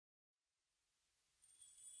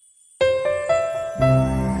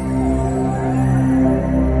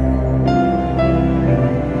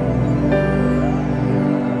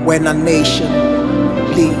when a nation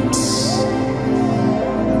bleeds,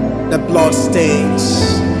 the blood stains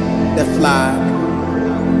the flag.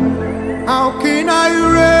 How can I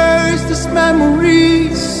erase these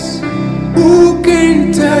memories? Who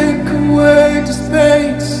can take away the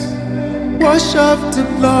space? Wash off the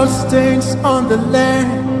blood stains on the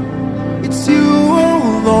land. It's you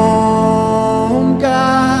alone,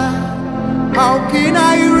 God. How can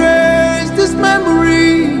I erase these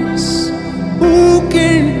memories? Who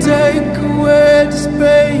can take away the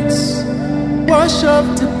space? Wash off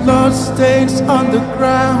the blood stains on the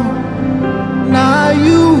ground. Now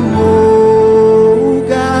you, oh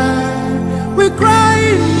God, we're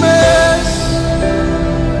crying mercy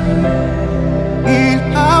in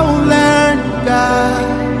our land, God.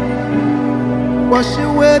 Wash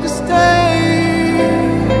away the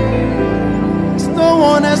stains. No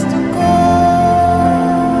one has to go.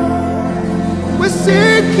 We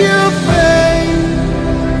seek your face.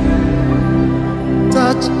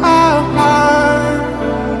 Touch our heart.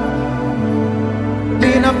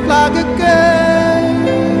 Clean our flag again.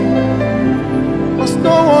 'Cause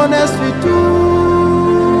no one else will do.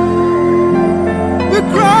 We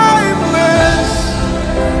cry mercy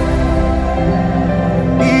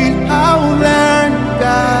in our land,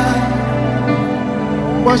 God.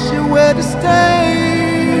 Wash away the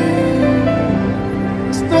stains.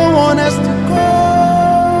 No one else to go.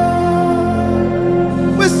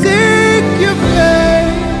 We seek your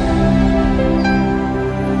face.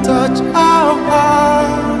 Touch our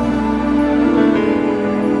heart.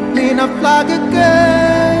 Clean our flag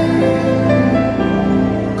again.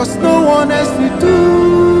 'Cause no one else will do.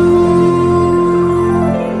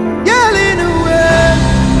 Yelling away,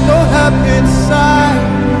 no help inside.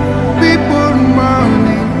 People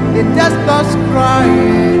mourning, the desperate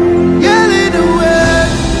crying. Yelling away,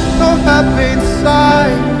 no help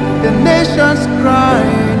inside. The nation's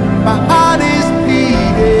crying, my heart is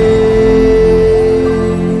bleeding.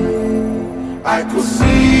 I could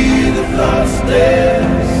see the blood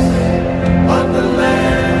stains on the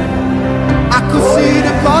land. I could see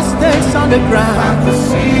the blood stains on the ground. I could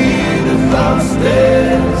see the blood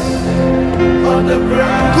stains on the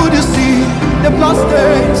ground. Could you see the blood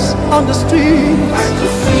stains on the streets? I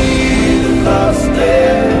could see the blood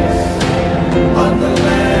stains on the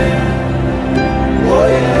land. Oh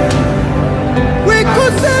yeah. We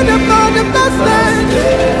could see the blood stains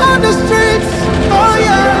on the streets. Oh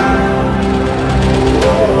yeah.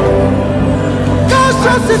 God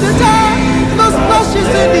shows in the dark, no splashes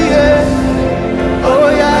in the air. Oh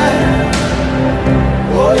yeah.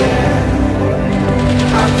 Oh yeah.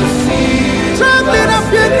 I could see Trembling up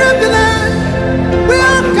your trembling, we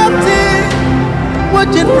are captive,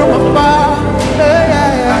 watching from afar. Yeah,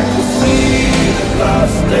 yeah, I yeah. could see the blood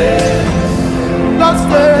stains. Blood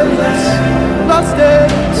stains, blood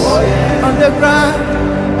stains Oh yeah. on the ground.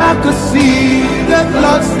 I could see the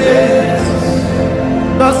blood stains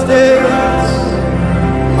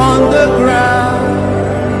on the ground.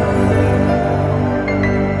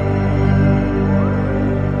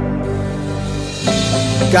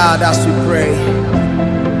 God, as we pray,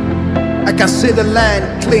 I can see the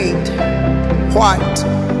land cleaned, white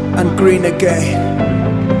and green again.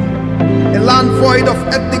 A land void of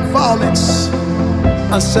ethnic violence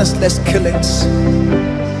and senseless killings.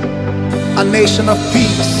 A nation of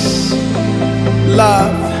peace,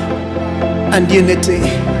 love, and unity.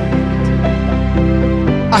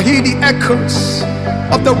 I hear the echoes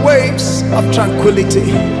of the waves of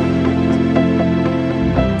tranquility.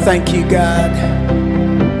 Thank you, God.